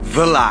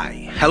The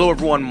Lie. Hello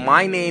everyone,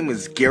 my name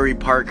is Gary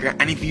Parker,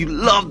 and if you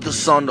love the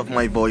sound of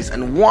my voice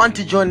and want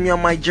to join me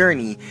on my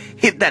journey,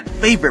 hit that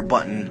favorite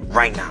button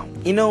right now.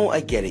 You know, I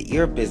get it,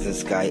 you're a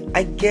business guy.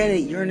 I get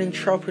it, you're an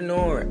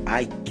entrepreneur.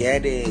 I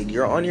get it,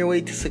 you're on your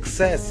way to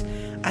success.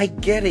 I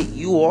get it,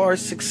 you are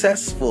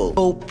successful.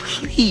 So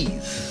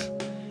please,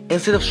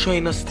 instead of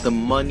showing us the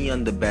money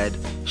on the bed,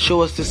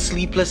 show us the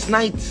sleepless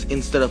nights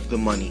instead of the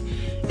money.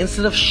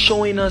 Instead of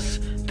showing us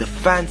the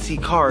fancy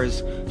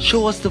cars,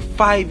 show us the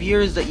 5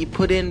 years that you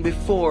put in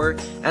before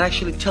and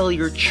actually tell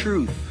your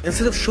truth.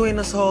 Instead of showing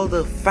us all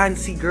the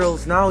fancy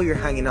girls now you're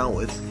hanging out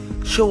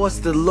with, show us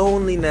the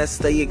loneliness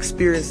that you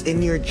experienced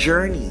in your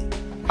journey.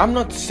 I'm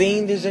not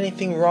saying there's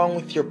anything wrong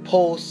with your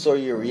posts or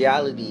your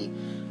reality.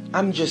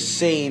 I'm just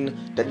saying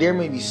that there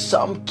may be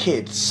some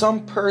kid,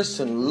 some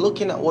person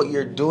looking at what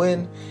you're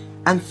doing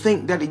and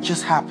think that it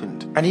just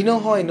happened. And you know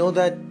how I know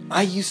that?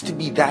 I used to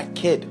be that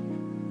kid.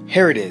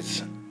 Here it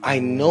is. I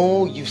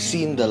know you've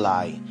seen the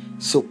lie,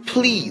 so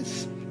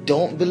please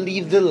don't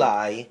believe the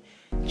lie.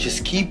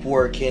 Just keep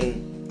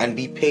working and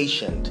be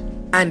patient.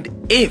 And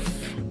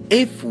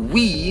if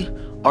we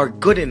are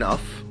good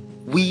enough,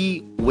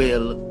 we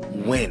will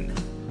win.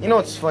 You know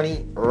what's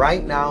funny?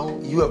 Right now,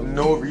 you have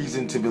no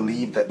reason to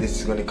believe that this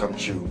is going to come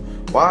true.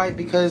 Why?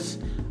 Because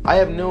I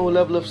have no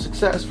level of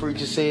success for you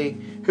to say,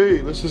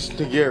 hey, let's listen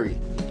to Gary.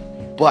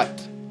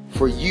 But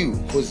for you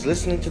who's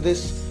listening to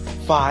this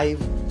 5,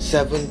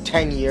 7,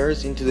 10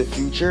 years into the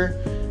future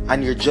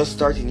and you're just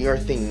starting your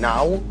thing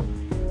now,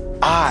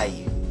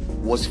 I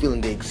was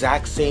feeling the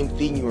exact same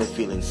thing you were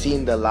feeling,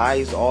 seeing the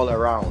lies all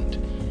around.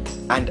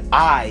 And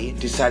I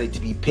decided to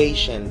be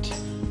patient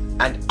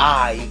and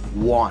I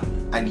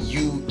won. And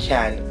you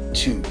can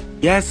too.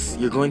 Yes,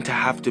 you're going to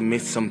have to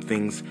miss some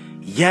things.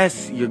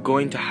 Yes, you're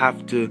going to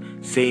have to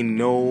say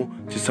no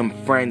to some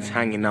friends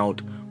hanging out.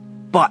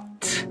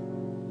 But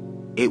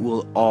it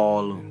will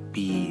all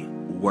be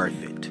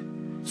worth it.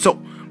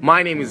 So,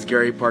 my name is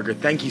Gary Parker.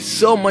 Thank you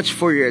so much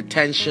for your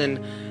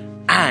attention.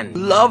 And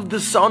love the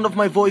sound of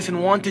my voice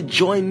and want to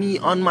join me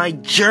on my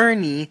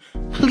journey,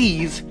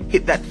 please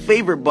hit that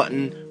favorite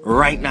button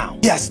right now.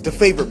 Yes, the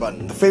favorite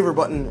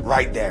button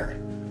right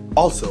there.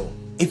 Also,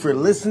 if you're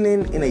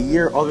listening in a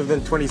year other than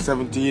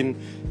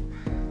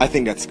 2017, I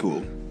think that's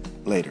cool.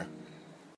 Later.